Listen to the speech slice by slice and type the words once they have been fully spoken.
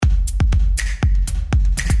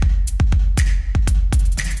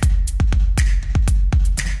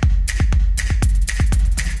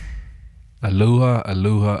Aloha,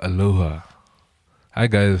 aloha, aloha. Hi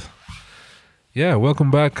guys. Yeah,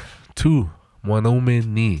 welcome back to Mwanaume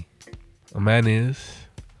Ni. A man is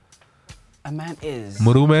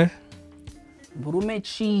Murume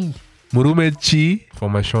Chi. Murume Chi for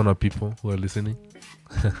my Shona people who are listening.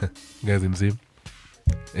 Guys in Zim.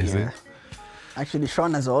 Is it? Actually,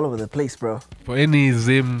 Shona's all over the place, bro. For any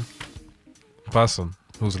Zim person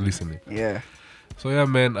who's listening. Yeah. So yeah,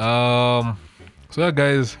 man. So yeah,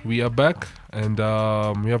 guys, we are back and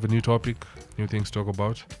we have a new topic, new things to talk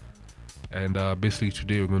about. And basically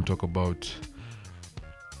today we're going to talk about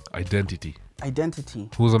identity. Identity.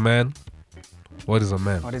 Who's a man? What is a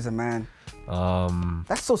man? What is a man?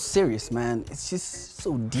 That's so serious, man. It's just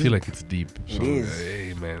so deep. I feel like it's deep. It is.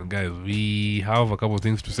 Hey, man, guys, we have a couple of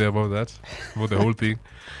things to say about that, about the whole thing.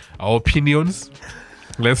 Our opinions.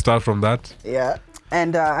 Let's start from that. Yeah.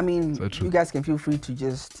 And I mean, So true. you guys can feel free to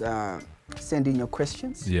just send in your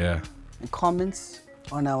questions Yeah. and comments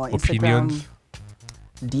on our Opinions.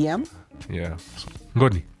 Instagram DM. Yeah.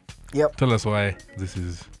 Ngoni, Yep. tell us why this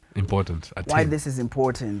is important. Why this is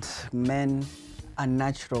important. Men are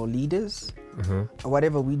natural leaders. Uh-huh.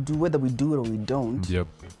 Whatever we do, whether we do it or we don't, Yep.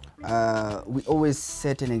 we always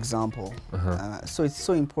set an example. Uh-huh. So it's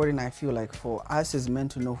so important, I feel like, for us as men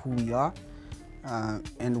to know who we are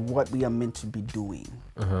and what we are meant to be doing,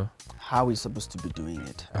 Uh-huh. how we're supposed to be doing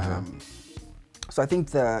it. Uh-huh. So I think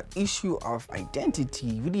the issue of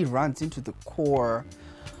identity really runs into the core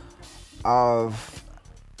of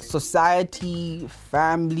society,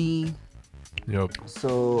 family. Yep.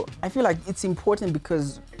 So I feel like it's important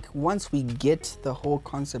because once we get the whole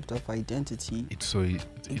concept of identity, It's so it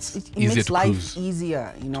easier makes to life cruise.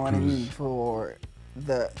 easier, you know what I Cruise. mean, for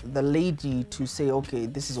the lady to say, okay,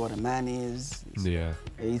 this is what a man is. Yeah.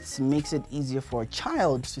 It makes it easier for a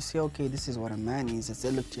child to say, okay, this is what a man is, as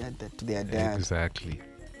they look to their dad. Exactly.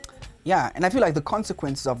 Yeah, and I feel like the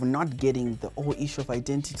consequences of not getting the whole issue of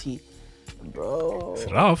identity, bro,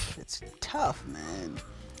 It's rough. it's tough, man.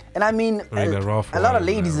 And I mean, We're in a rough a lot of one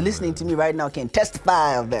ladies now, listening man. to me right now can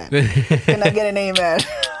testify of that. Can I get an amen?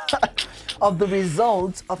 Of the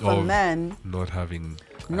results of a Of man Not having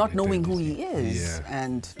not knowing who he identity. is. Yeah.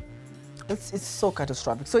 And it's so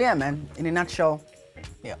catastrophic. So yeah, man, in a nutshell,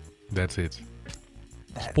 yeah, That's it.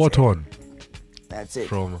 that's Spot it. on That's it.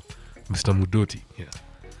 from Mr. Mudoti. Yeah.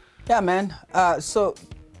 Yeah, man. So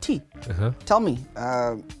T, Uh-huh. tell me,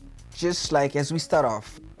 just like as we start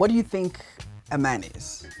off, what do you think a man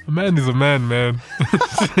is? A man is a man, man.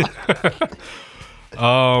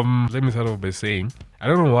 Let me start off by saying, I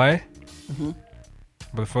don't know why,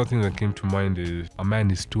 but the first thing that came to mind is a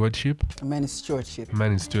man is stewardship. A man is stewardship. A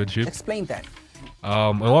man is stewardship. Explain that.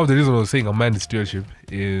 And one of the reasons I was saying a man is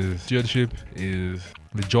stewardship is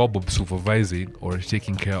the job of supervising or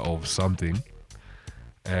taking care of something.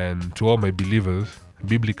 And to all my believers,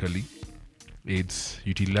 biblically, it's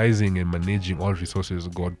utilizing and managing all resources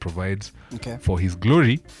God provides Okay. for His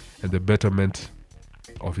glory and the betterment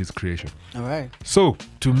of His creation. All right. So,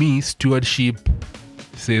 to me, stewardship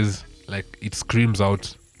says, like, it screams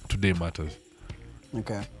out, today matters.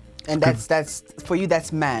 Okay. And that's for you.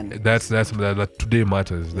 That's man. That today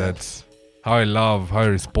matters. That's how I love, how I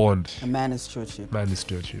respond. A man is stewardship. Man is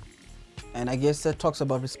stewardship. And I guess that talks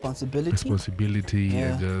about responsibility. Responsibility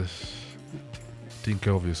Yeah. and just taking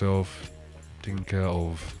care of yourself, taking care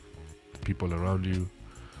of the people around you.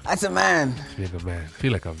 That's a man. Being a man. I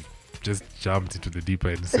feel like I've just jumped into the deep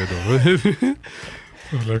end instead of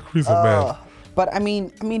I'm like, who's a man? But I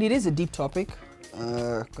mean, it is a deep topic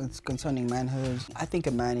concerning manhood. I think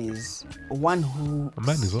a man is one who. A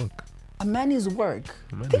man is work. A man is work.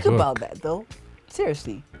 A man Think is work. about that, though.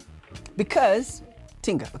 Seriously. Because,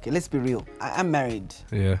 Tinga, okay, let's be real. I'm married.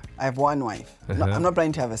 Yeah. I have one wife. No, Uh-huh. I'm not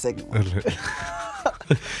planning to have a second one.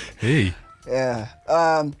 Hey. Yeah.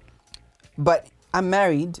 But I'm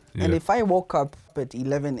married, and Yeah. if I woke up at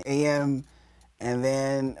 11 a.m. and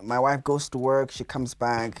then my wife goes to work, she comes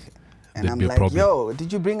back, and There'd I'm be a like, problem. yo,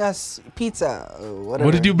 did you bring us pizza? Or whatever.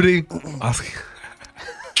 What did you bring? Ask.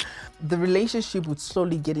 The relationship would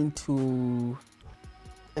slowly get into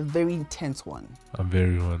a very intense one, I'm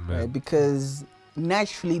very one, man. right? Because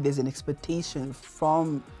naturally there's an expectation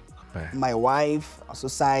from Man. my wife, our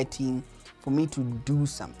society, for me to do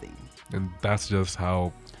something. And that's just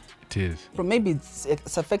how it is. But maybe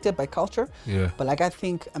it's affected by culture, Yeah. but like I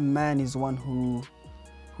think a man is one who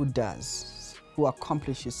does, who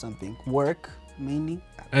accomplishes something. Work mainly.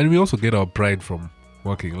 And we also get our pride from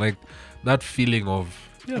working. Like that feeling of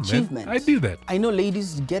Achievement. Man, I did that. I know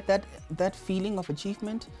ladies get that feeling of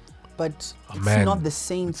achievement, but it's man, not the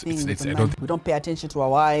same thing it's- with a I man. don't- We don't pay attention to our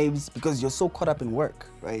wives because you're so caught up in work,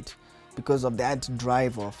 right? because of that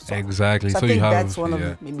drive of. Exactly. So I So think you have that's one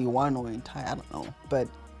of maybe one or entire. I don't know, but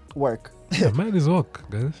work. Yeah, man is work,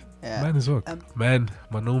 guys. Yeah. Man is work. Man,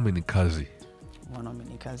 manomi ni kazi. One of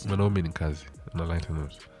many cousins. Manomi ni kazi. On a lighter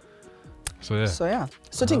note. So yeah.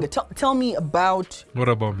 So Tinga, tell me about What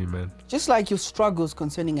about me, man? just like your struggles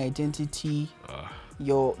concerning identity,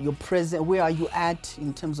 your present. Where are you at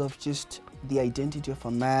in terms of just the identity of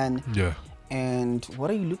a man, Yeah. and what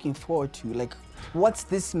are you looking forward to? Like, what's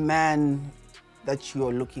this man that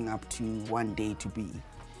you're looking up to one day to be?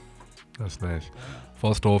 That's nice.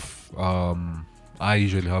 First off, I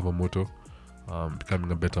usually have a motto,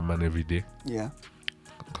 becoming a better man every day, Yeah.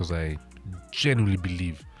 because I genuinely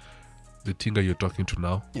believe the thing that you're talking to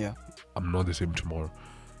now, Yeah. I'm not the same tomorrow,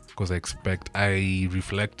 because I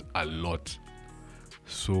reflect a lot.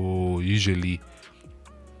 So I usually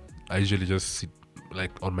just sit,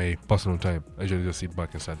 like on my personal time, I usually just sit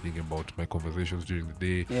back and start thinking about my conversations during the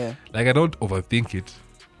day. Yeah. Like, I don't overthink it,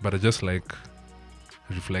 but I just like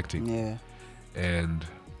reflecting. Yeah. And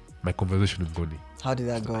my conversation with Goni. How did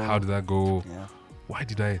that go? How did that go? Yeah. Why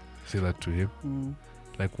did I say that to him? Mm.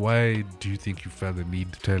 Like, why do you think you felt the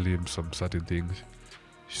need to tell him some certain things?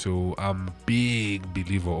 So I'm a big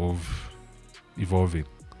believer of evolving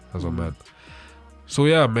as a man. So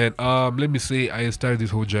yeah, man. Let me say I started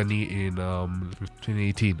this whole journey in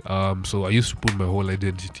 2018. So I used to put my whole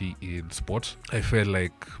identity in sports. I felt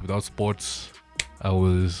like without sports, I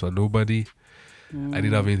was a nobody. I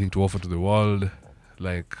didn't have anything to offer to the world,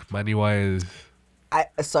 like money wise.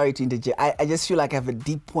 Sorry to interject. I just feel like I have a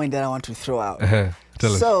deep point that I want to throw out.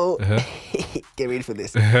 Tell us. So, get ready for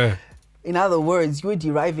this. In other words, you were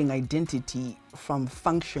deriving identity from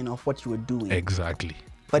function of what you were doing. Exactly.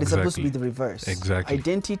 But it's supposed to be the reverse. Exactly.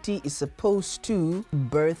 Identity is supposed to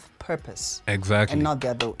birth purpose. Exactly. And not the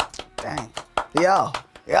other way. Dang. Yeah.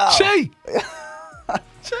 Shay!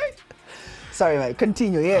 Sorry, man.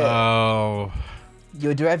 Continue. Yeah.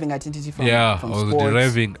 You're deriving identity from I from was sports.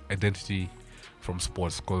 deriving identity from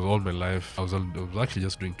sports, because all my life I was actually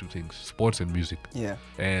just doing two things: sports and music. Yeah.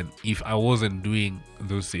 And if I wasn't doing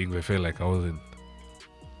those things, I felt like I wasn't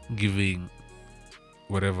giving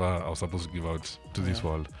whatever I was supposed to give out to this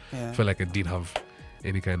world. Yeah. I felt like I didn't have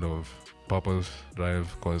any kind of purpose,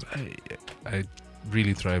 drive, because I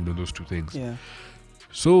really thrived on those two things. Yeah.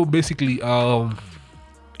 So basically,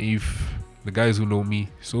 if the guys who know me,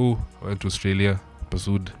 so I went to Australia,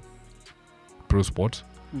 pursued pro sport,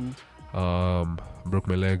 broke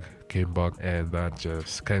my leg, came back, and that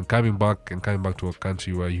just coming back to a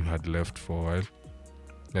country where you had left for a while,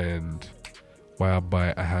 and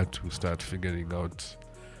whereby I had to start figuring out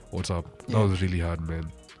what's up. That was really hard,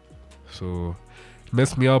 man. So it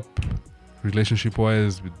messed me up relationship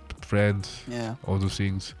wise, with friends, all those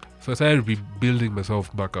things. So I started rebuilding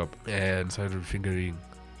myself back up and started figuring.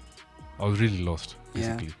 I was really lost,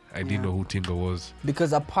 basically. I didn't know who Tinga was.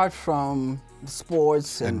 Because apart from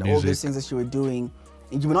sports and all those things that you were doing,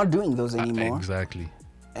 you were not doing those anymore. Exactly.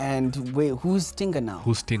 And wait, who's Tinga now?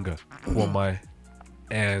 Who's Tinga? Who am I?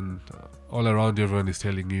 And all around you, everyone is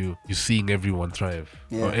telling you, you're seeing everyone thrive.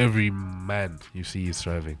 Or every man you see is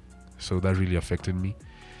thriving. So that really affected me.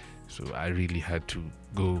 So I really had to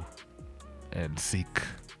go and seek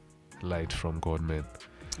light from God, man.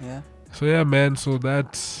 Yeah. So yeah, man. So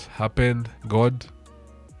that happened. God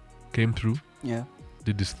came through. Yeah.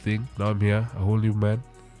 Did this thing. Now I'm here, a whole new man.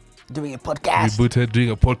 Doing a podcast. Rebooted, doing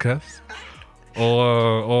a podcast.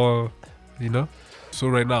 or you know. So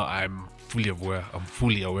right now I'm fully aware. I'm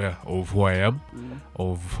fully aware of who I am,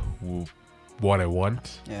 of what I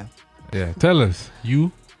want. Yeah. Yeah. Tell us,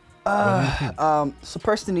 you. So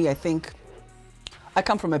personally, I think I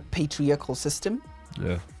come from a patriarchal system.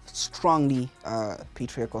 Yeah. Strongly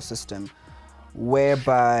patriarchal system,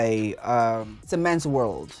 whereby it's a man's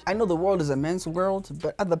world. I know the world is a man's world,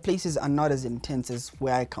 but other places are not as intense as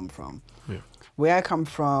where I come from. Yeah. Where I come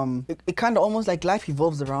from, it kind of almost like life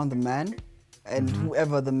evolves around the man and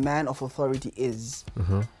whoever the man of authority is.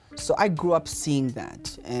 So I grew up seeing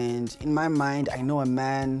that, and in my mind, I know a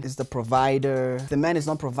man is the provider. If the man is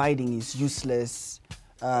not providing, he's useless.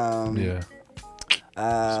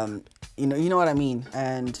 You know what I mean.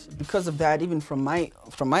 And because of that, even from my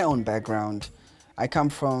own background, I come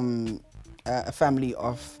from a family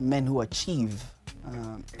of men who achieve,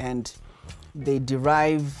 and they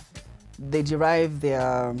derive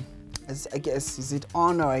their, I guess, is it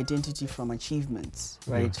honor, identity from achievements,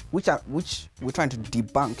 right? Which we're trying to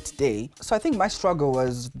debunk today. So I think my struggle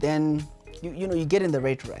was then, you get in the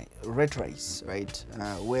rat race, right?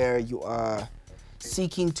 Where you are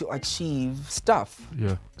seeking to achieve stuff.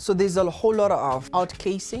 Yeah. So there's a whole lot of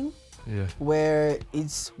outcasing, Yeah. where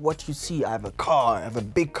it's what you see. I have a car, I have a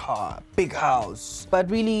big car, big house. But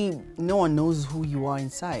really, no one knows who you are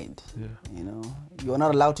inside. Yeah. You know, you're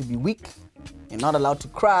not allowed to be weak. You're not allowed to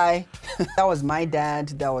cry. That was my dad.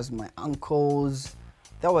 That was my uncles.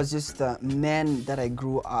 That was just the men that I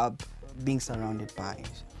grew up being surrounded by.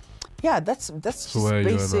 Yeah, that's just where are you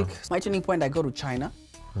basic. now? My turning point, I go to China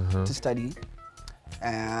to study.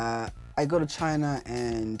 I go to China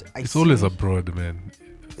and It's always abroad, man.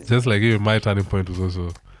 Just like even my turning point was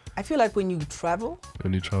also I feel like when you travel,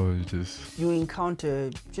 when you travel, you just you encounter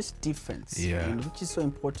just difference. Yeah. And which is so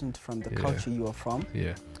important from the Yeah. culture you are from.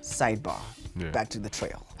 yeah. Sidebar. Yeah. Back to the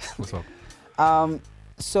trail. What's up?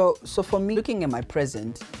 So for me, looking at my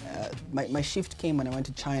present, my shift came when I went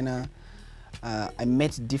to China. I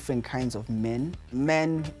met different kinds of men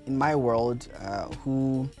in my world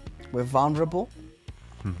who were vulnerable.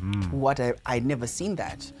 What I'd never seen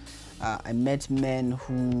that. I met men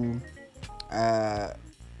who,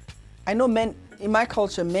 I know men, in my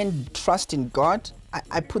culture, men trust in God.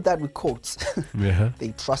 I put that with quotes. Yeah. They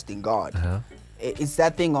trust in God. Uh-huh. It's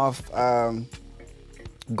that thing of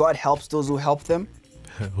God helps those who help them.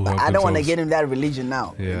 Who But help I don't want to themselves. get in that religion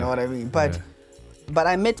now. You Yeah. know what I mean? But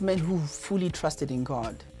I met men who fully trusted in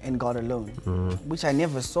God and God alone, which I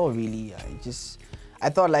never saw really. I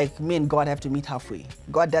thought like me and God have to meet halfway.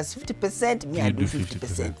 God does 50%, me I You do do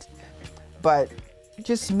 50%. But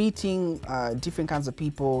just meeting different kinds of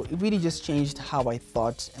people, it really just changed how I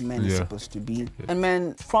thought a man is Yeah. supposed to be. And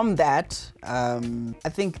man, from that, I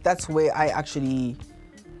think that's where I actually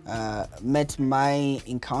met my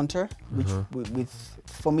encounter, which with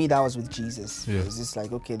for me that was with Jesus. Yeah. It was just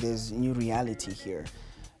like, okay, there's new reality here,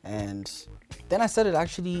 and then I started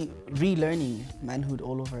actually relearning manhood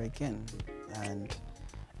all over again. And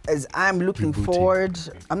as I'm looking Rebooting. forward,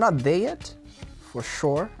 I'm not there yet, for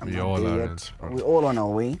sure. I'm We not all there are, yet. it's probably- We're all on our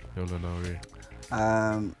way. You'll know,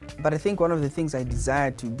 yeah. But I think one of the things I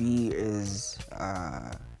desire to be is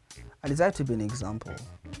I desire to be an example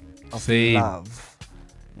of Same. love.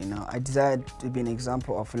 You know, I desire to be an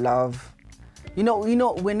example of love. You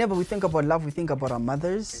know, whenever we think about love, we think about our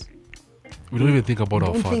mothers. We don't even think about You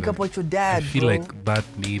our don't father. think about your dad. I feel bro. like that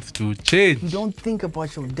needs to change. You don't think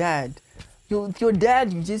about your dad. Your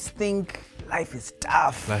dad, you just think life is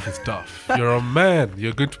tough. Life is tough. You're a man.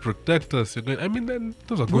 You're going to protect us. You're going. I mean, then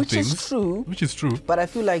those are good Which things. is true. Which is true. But I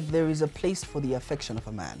feel like there is a place for the affection of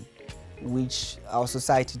a man, which our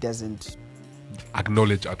society doesn't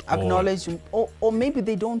Acknowledge at all. acknowledge, or maybe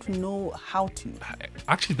they don't know how to.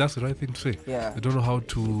 Actually, that's the right thing to say. Yeah. They don't know how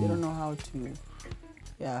to. They don't know how to.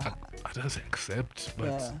 Yeah. I just accept, but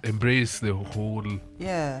Yeah. embrace the whole.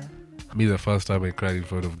 Yeah. Me, the first time I cried in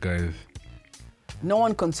front of guys, No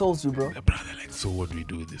one consoles you, bro. the brother, like, so what do we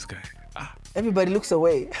do with this guy? Everybody looks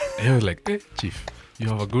away. And he was like, hey, chief, you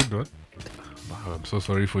have a good one. Wow, I'm so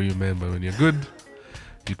sorry for you, man, but when you're good,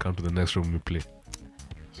 you come to the next room, we play.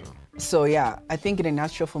 So, So yeah, I think in a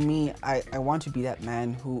nutshell, for me, I want to be that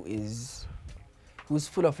man who's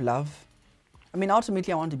full of love. I mean,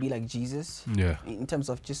 ultimately, I want to be like Jesus yeah. in terms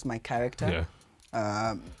of just my character.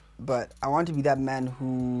 Yeah. But I want to be that man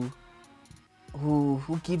who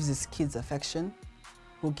gives his kids affection,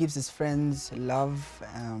 who gives his friends love,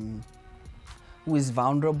 who is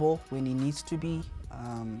vulnerable when he needs to be,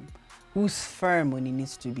 who's firm when he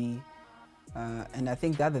needs to be. And I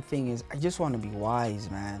think the other thing is, I just want to be wise,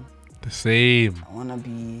 man. The same.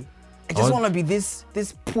 I just want to be this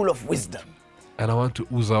pool of wisdom. And I want to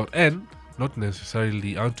ooze out, and not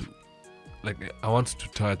necessarily, I want to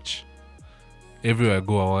touch. Everywhere I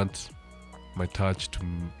go, I want my touch to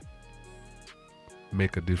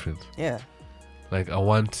make a difference. Yeah, Like, I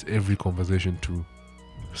want every conversation to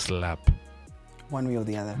slap. one way or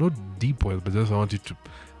the other. Not deep well, but just I want it to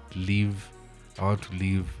leave. I want to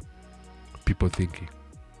leave people thinking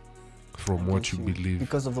from I what get you believe.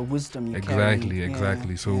 Because of the wisdom you Exactly, carry.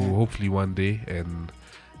 exactly. Yeah, So yeah. hopefully one day, and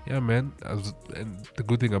yeah, man. And the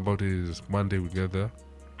good thing about it is one day we gather,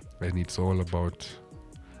 and it's all about.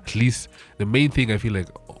 At least the main thing I feel like,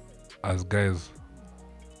 as guys,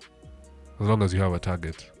 as long as you have a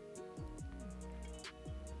target,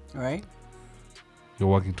 All right. you're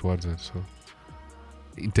working towards it. So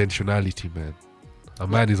intentionality, man. A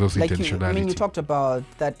man is also intentionality. I mean, you talked about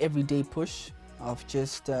that everyday push of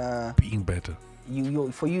just being better,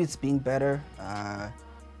 for you it's being better.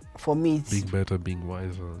 For me it's being better, being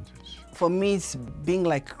wiser. it's being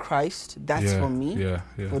like Christ. That's yeah, for me. Yeah,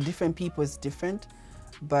 For yeah, different people it's different,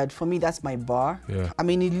 but for me that's my bar. yeah, I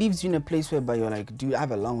mean, it leaves you in a place whereby you're like, dude, I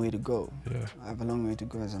have a long way to go. yeah. I have a long way to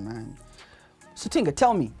go as a man. So Tinka,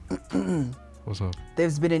 tell me, What's up?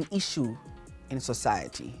 there's been an issue in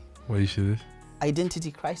society. What issue is this?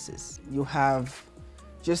 identity crisis. You have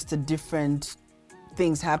just a different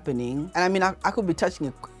things happening. And I mean, I could be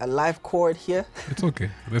touching a live chord here. It's okay.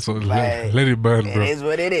 Let's let Like, it burn, bro. It is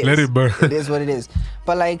what it is. Let it burn. It is what it is.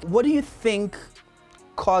 But like, what do you think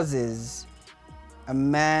causes a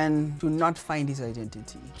man to not find his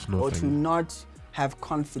identity or to not have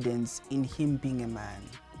confidence in him being a man?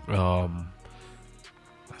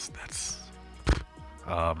 That's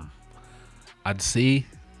I'd say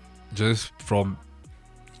just from,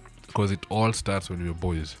 because it all starts when we're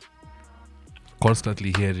boys,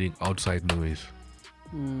 constantly hearing outside noise,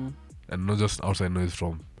 and not just outside noise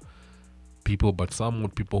from people, but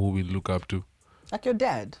somewhat people who we look up to, like your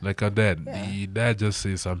dad. like our dad. Yeah. The dad just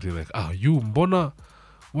says something like, you mbona,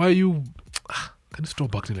 why are you, can you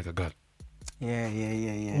stop acting like a girl?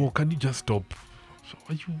 Yeah. Oh, can you just stop? So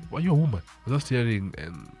are you a woman? Just hearing,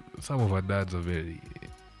 and some of our dads are very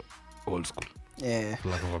old school, Yeah. for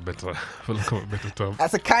lack of a better term.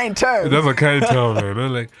 That's a kind term. That's a kind of term, man. You know,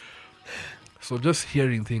 like, so just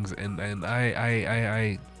hearing things, and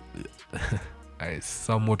I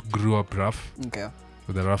somewhat grew up rough, Okay.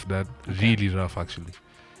 with a rough dad, really rough actually.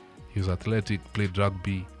 He was athletic, played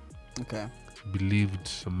rugby, Okay. believed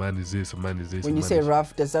a man is this, a man is this. When a you man say is-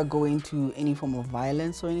 rough, does that go into any form of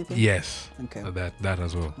violence or anything? yes, Okay. that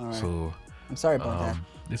as well. All right. So I'm sorry about that.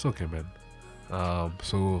 it's okay, man.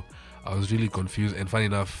 So I was really confused, and funny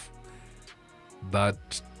enough,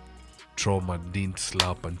 that trauma didn't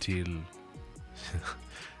slap until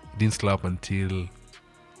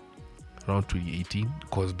around 2018.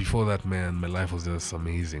 Because before that, man, my life was just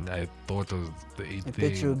amazing. I thought I was the eighth I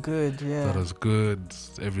bet you're thing. good, yeah. Thought I was good.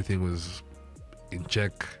 Everything was in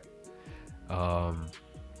check.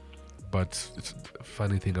 But it's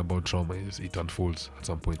funny thing about trauma is it unfolds at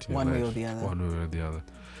some point in One your way life. or the other. One way or the other.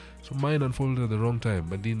 So mine unfolded at the wrong time.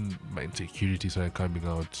 But then my insecurity started coming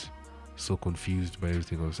out. So confused by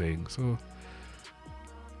everything I was saying. So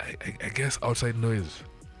I guess outside noise.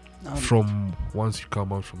 From once you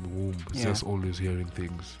come out from the womb, it's Yeah. just always hearing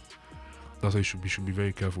things. That's why we should be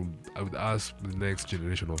very careful. I would ask the next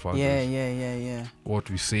generation of fathers Yeah. what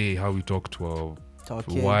we say, how we talk to our Talk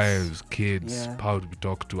kids. wives, kids, Yeah. how we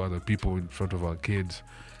talk to other people in front of our kids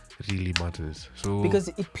really matters. So Because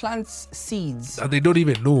it plants seeds, and they don't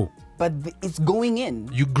even know. but it's going in.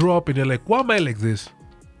 You grow up and you're like, why am I like this?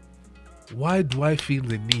 Why do I feel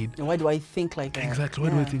the need? And why do I think like that? Exactly.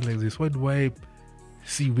 Why do I think like this? Why do I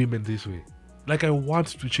see women this way? Like, I want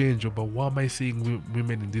to change, but why am I seeing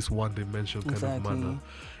women in this one-dimensional kind of manner?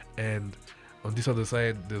 And on this other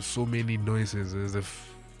side, there's so many noises. There's the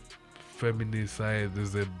feminist side.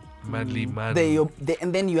 There's the manly man.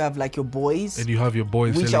 And then you have like your boys, And you have your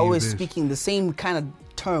boys which are telling you always this. speaking the same kind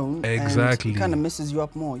of tone. Exactly. And it kind of messes you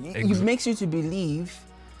up more. It makes you to believe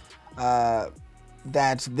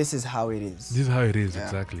that this is how it is. This is how it is, Yeah.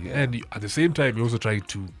 exactly. Yeah. And at the same time, you're also trying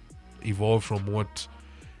to evolve from what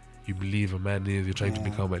you believe a man is. You're trying to Yeah.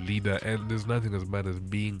 become a leader. And there's nothing as bad as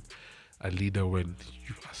being a leader when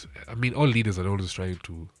all leaders are always trying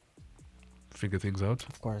to figure things out.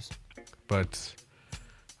 Of course. But,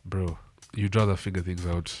 bro, you'd rather figure things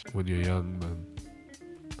out when you're young than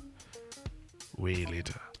way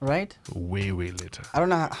later. Right? Way later. I don't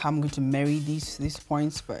know how I'm going to marry these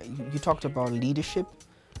points, but you talked about leadership.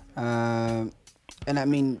 And I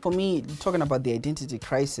mean, for me, talking about the identity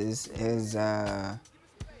crisis is...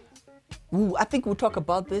 I think we'll talk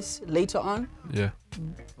about this later on. Yeah.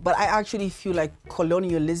 But I actually feel like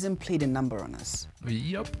colonialism played a number on us.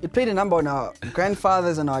 Yep. It played a number on our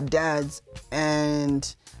grandfathers and our dads.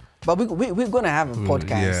 But we're going to have a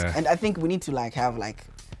podcast. Yeah. And I think we need to have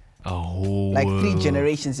A whole... 3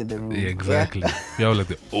 generations in the room. Yeah, exactly. You have like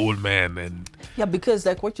the old man and... Yeah, because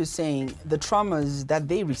like what you're saying, the traumas that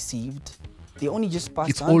they received, they only just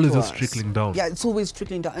passed It's on always to just us. trickling down. Yeah, it's always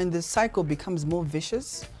trickling down, and the cycle becomes more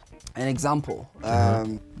vicious. An example: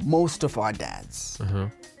 most of our dads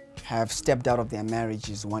have stepped out of their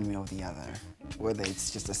marriages one way or the other, whether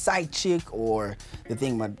it's just a side chick or the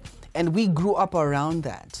thing. And we grew up around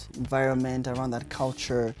that environment, around that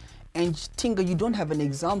culture. And Tinga, you don't have an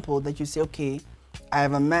example that you say, okay, I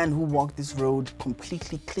have a man who walked this road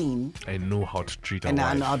completely clean. I know how to treat a And wife.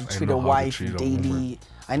 I know how to treat a wife daily.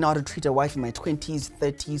 I know how to treat a wife in my 20s,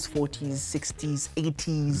 30s, 40s, 60s,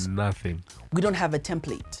 80s. Nothing. We don't have a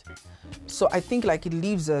template. So I think it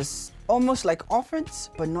leaves us almost like orphans,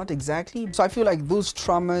 but not exactly. So I feel like those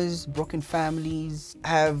traumas, broken families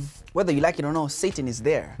have, whether you like it or not, Satan is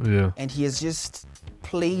there. Yeah. And he has just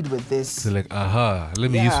played with this. So let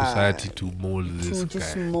me use society to mold this to guy.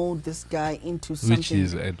 just mold this guy into something. Which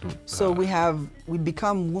is... So we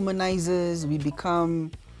become womanizers, we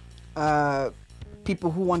become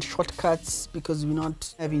people who want shortcuts because we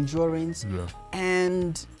not have endurance. Yeah.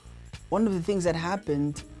 And one of the things that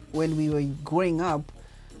happened when we were growing up,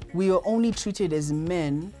 we were only treated as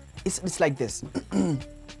men. It's like this.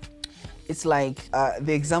 It's like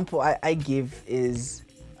the example I give is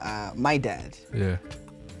my dad. Yeah.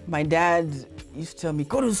 My dad used to tell me,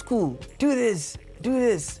 go to school, do this.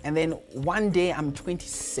 And then one day I'm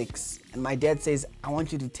 26 and my dad says, I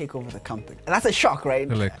want you to take over the company. And that's a shock, right?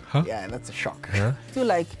 You're like, huh? Yeah, that's a shock. Huh? I feel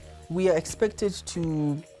like we are expected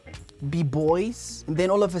to be boys, and then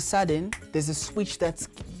all of a sudden there's a switch that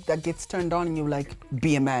gets turned on and you're like,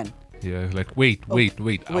 be a man. Yeah, like wait.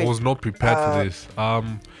 I was not prepared for this.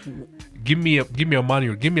 Give me a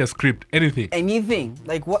manual, give me a script, anything. Anything.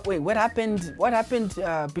 Like what happened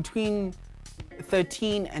between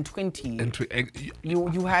 13 and 20?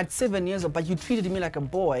 You had 7 years old, but you treated me like a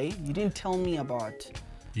boy. You didn't tell me about.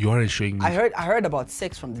 You aren't showing me. I heard about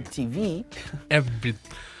sex from the TV.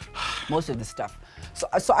 Most of the stuff.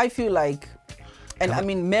 So I feel like, and I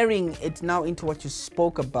mean, marrying it now into what you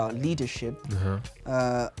spoke about, leadership.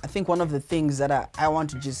 I think one of the things that I want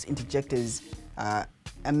to just interject is a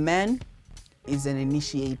man is an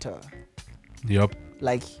initiator. Yep.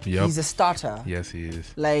 Like, he's a starter. Yes, he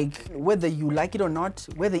is. Like, whether you like it or not,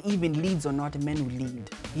 whether he even leads or not, a man will lead.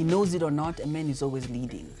 He knows it or not, a man is always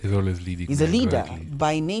leading. He's always leading. He's a leader exactly.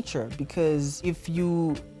 by nature, because if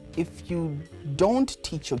you don't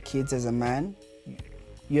teach your kids as a man,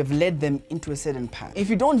 you have led them into a certain path. If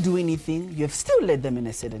you don't do anything, you have still led them in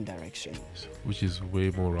a certain direction. Which is way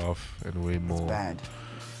more rough and way more... It's bad.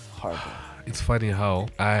 Horrible. It's funny how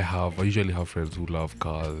I usually have friends who love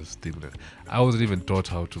cars, things like that. I wasn't even taught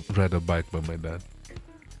how to ride a bike by my dad.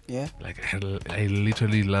 Yeah? Like, I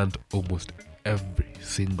literally learned almost every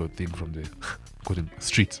single thing from the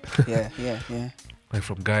streets. Yeah. Like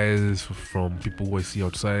from guys, from people who I see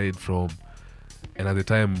outside, and at the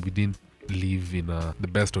time we didn't live in the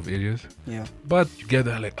best of areas. Yeah. But you get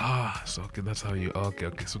there like, so okay, that's how you, okay.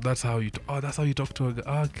 So that's how you, that's how you talk to a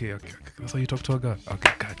guy. Okay. That's how you talk to a guy.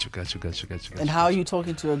 Okay, got you. And how are you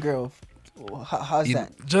talking to a girl? How's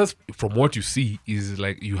that? Just from what you see is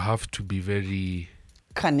like you have to be very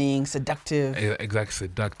cunning, seductive. Exactly,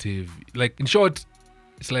 seductive. Like in short,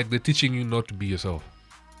 it's like they're teaching you not to be yourself.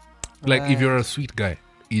 Like if you're a sweet guy,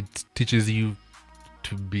 it teaches you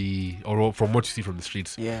to be, or from what you see from the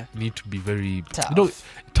streets, you need to be very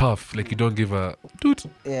tough. Like you don't give a dude.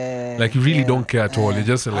 Yeah. Like you really don't care at all. You're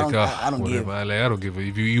just like, I don't whatever. give. Like I don't give a.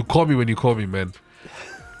 If you call me when you call me, man.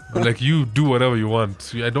 But like you do whatever you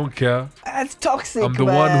want. I don't care. That's toxic. I'm the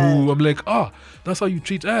one who I'm like, that's how you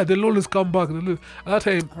treat. They'll always come back. At that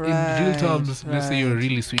time, in real terms, let's say you're a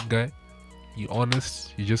really sweet guy. You're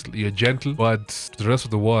honest, you're gentle, but the rest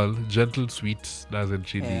of the world, gentle, sweet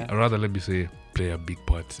doesn't really, or rather let me say, play a big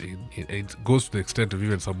part in it. Goes to the extent of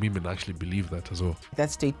even some women actually believe that as well.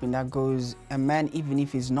 That statement that goes, a man, even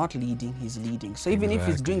if he's not leading, he's leading. So even if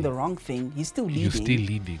he's doing the wrong thing, he's still leading. You're still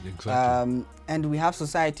leading, exactly. And we have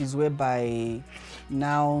societies whereby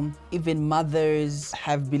now even mothers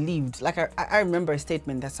have believed, like I remember a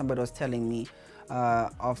statement that somebody was telling me,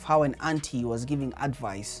 of how an auntie was giving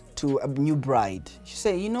advice to a new bride. She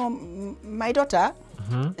said, my daughter,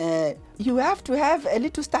 you have to have a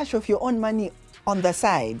little stash of your own money on the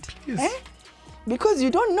side. Because you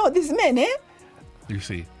don't know these men, You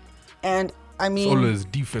see. And I mean, it's always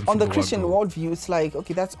defense on the Christian worldview, it's like,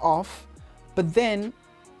 okay, that's off. But then,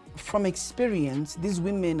 from experience, these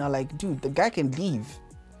women are like, dude, the guy can leave.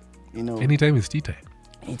 Anytime it's tea time.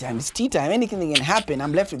 Anytime it's tea time, anything can happen.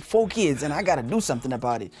 I'm left with 4 kids and I gotta do something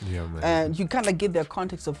about it. Yeah, man. And you kind of get their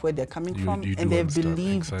context of where they're coming from, and they've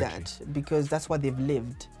believed that because that's what they've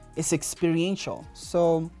lived. It's experiential.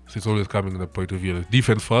 So it's always coming in the point of view,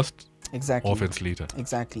 defense first, offense later.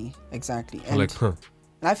 Exactly. And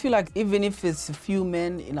and I feel like even if it's a few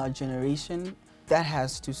men in our generation, that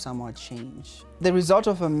has to somewhat change. The result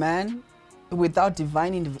of a man without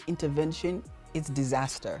divine intervention, it's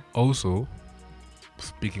disaster. Also,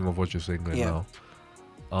 speaking of what you're saying right now,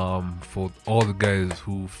 for all the guys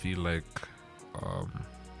who feel like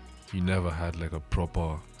you never had like a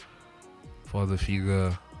proper father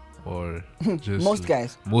figure, or just most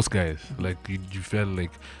guys, like you felt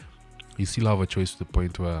like you still have a choice to the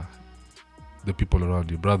point where the people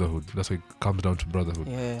around you, brotherhood, that's why it comes down to brotherhood.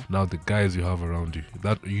 Now the guys you have around you,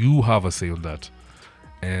 that you have a say on that,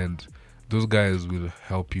 and those guys will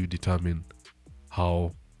help you determine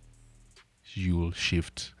how you'll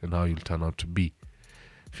shift and how you'll turn out to be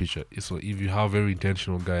future. So if you have very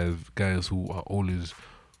intentional guys who are always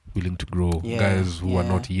willing to grow, guys who are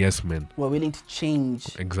not yes men, who are willing to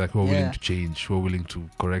change, who are willing to change, who are willing to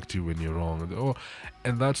correct you when you're wrong,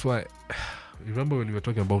 and that's why remember when we were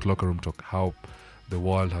talking about locker room talk, how the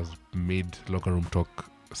world has made locker room talk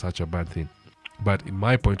such a bad thing. But in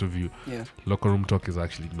my point of view, Yeah. locker room talk is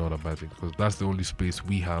actually not a bad thing, because that's the only space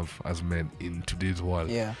we have as men in today's world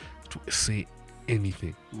Yeah. to say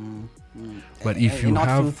anything. Mm. But if And you not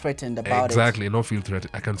have feel threatened about exactly, not feel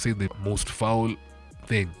threatened, I can say the most foul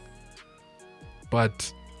thing.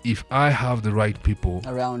 But if I have the right people it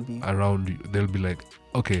around you. around you, they'll be like,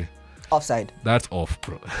 okay, Offside. that's off,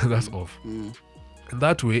 bro. That's off. Mm. And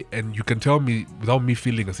that way, and you can tell me without me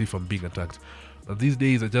feeling as if I'm being attacked. But these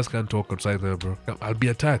days, I just can't talk outside there, bro. I'll be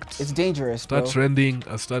attacked. It's dangerous, Start bro. trending.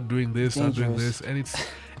 I start doing this. Start doing Dangerous. this, and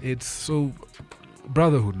it's so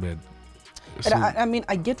brotherhood, man. So, And I mean,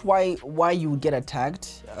 I get why you would get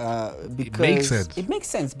attacked. Because sense. It makes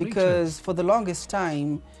sense Makes because for the longest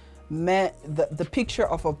time, the picture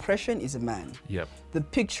of oppression is a man. yep. The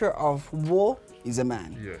picture of war is a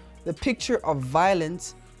man. Yeah. The picture of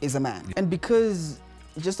violence is a man. And because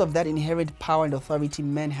just of that inherent power and authority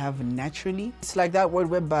men have naturally, it's like that word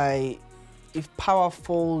whereby if power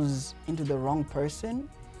falls into the wrong person,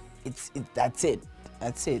 that's it.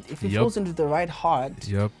 That's it. If it Yep. falls into the right heart,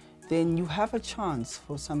 Yep. then you have a chance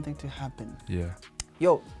for something to happen. Yeah.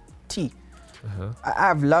 Yo, T, Uh-huh.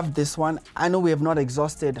 I've loved this one. I know we have not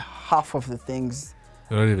exhausted half of the things.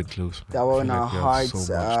 We're not even close, man. That were I in feel our like we have hearts,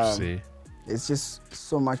 so much to say. It's just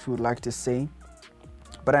so much we would like to say.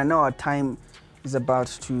 But I know our time is about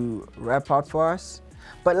to wrap out for us.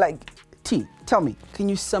 But like, T, tell me, can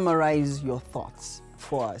you summarize your thoughts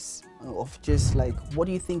for us of just like, what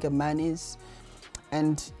do you think a man is?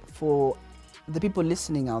 And for the people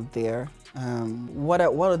listening out there, what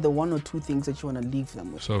are the one or two things that you want to leave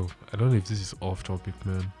them with? So I don't know if this is off topic,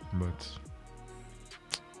 man, but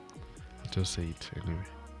I'll just say it anyway.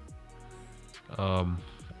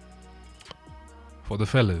 For the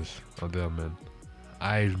fellas out there, man,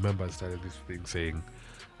 I remember I started this thing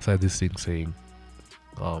saying,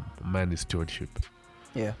 man is stewardship.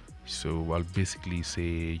 Yeah. So I'll basically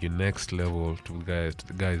say your next level to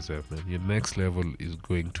the guys there, man. Your next level is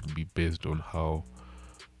going to be based on how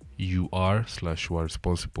you are / you are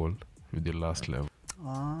responsible with your last level.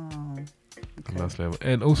 Oh, okay. Last level.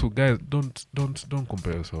 And also, guys, don't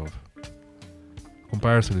compare yourself.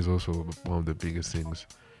 Comparison is also one of the biggest things.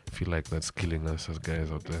 I feel like that's killing us as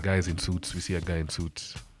guys out there. Guys in suits. We see a guy in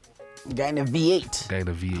suits. Guy in a V8. Guy in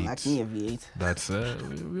a V8. Like me, a V8. That's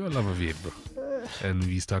we all love a V8, bro. And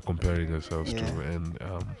we start comparing ourselves Yeah. to. And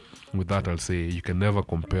with that, I'll say you can never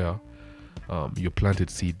compare your planted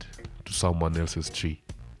seed to someone else's tree,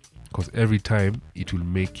 because every time it will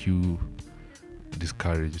make you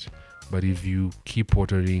discouraged. But if you keep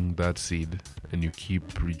watering that seed and you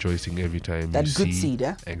keep rejoicing every time That you good see, seed,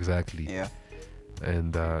 yeah? exactly, Yeah.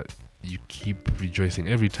 and you keep rejoicing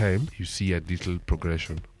every time you see a little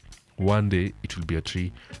progression, one day it will be a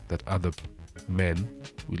tree that other men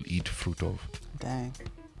will eat fruit of. Dang.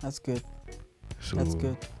 That's good. So That's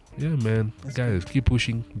good. yeah, man. That's Guys, keep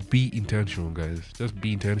pushing. Be intentional, guys. Just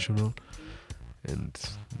be intentional. And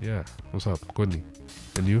yeah, what's up, Courtney?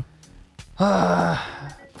 And you?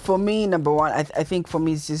 For me, number one, I think for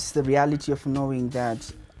me it's just the reality of knowing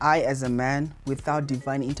that I, as a man, without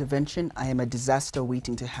divine intervention, I am a disaster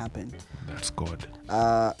waiting to happen. That's God.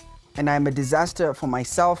 And I'm a disaster for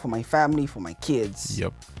myself, for my family, for my kids.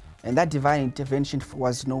 Yep. And that divine intervention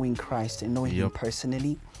was knowing Christ and knowing Him Yep.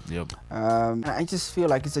 personally. Yep. And I just feel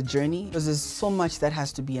like it's a journey because there's so much that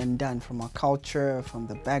has to be undone from our culture, from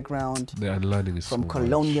the background, The unlearning is from so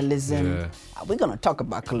colonialism. Much. We're going to talk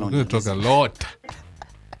about Yeah. We're going to colonialism. talk a lot.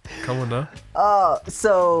 Come on now.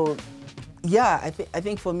 So yeah, I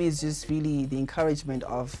think for me it's just really the encouragement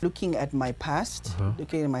of looking at my past,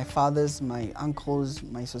 looking at my fathers, my uncles,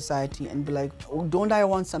 my society, and be like, oh, don't I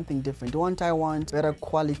want something different? Don't I want better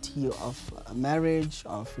quality of marriage,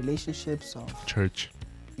 of relationships, of Church.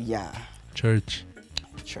 church,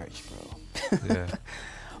 bro. Yeah.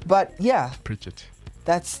 But yeah, Preach it.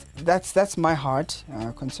 that's my heart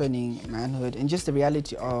concerning manhood, and just the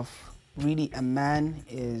reality of really a man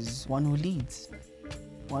is one who leads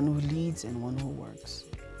and one who works.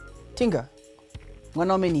 Tinga,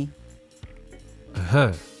 mwanaume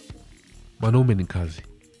Mwanaume ni kazi.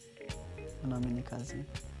 ni kazi.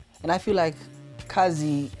 And I feel like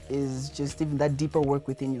kazi is just even that deeper work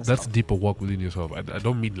within yourself. That's deeper work within yourself. I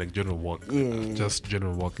don't mean like general work. Yeah. Just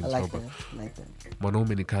general work in I like itself. that. I like that.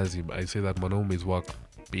 Mwanaume ni kazi. I say that mwanaume is working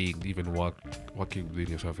within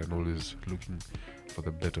yourself and always looking for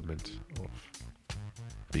the betterment of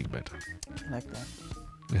being better. I like that.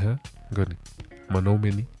 Yeah. Good.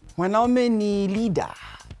 Mwanaume ni Mwanaume ni leader.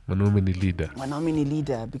 Mwanaume ni leader. Mwanaume ni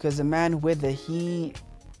leader because a man, whether he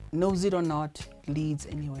knows it or not, leads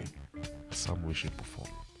anyway. some way, shape, or form.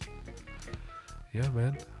 Yeah,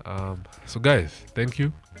 man. So guys, thank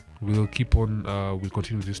you. We'll keep on. We'll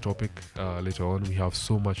continue this topic later on. We have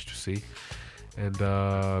so much to say, and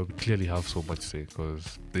we clearly have so much to say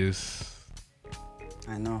because this.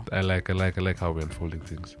 I know. I like how we're unfolding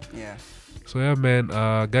things. Yeah. So yeah, man.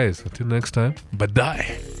 Guys, until next time.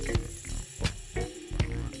 Bye.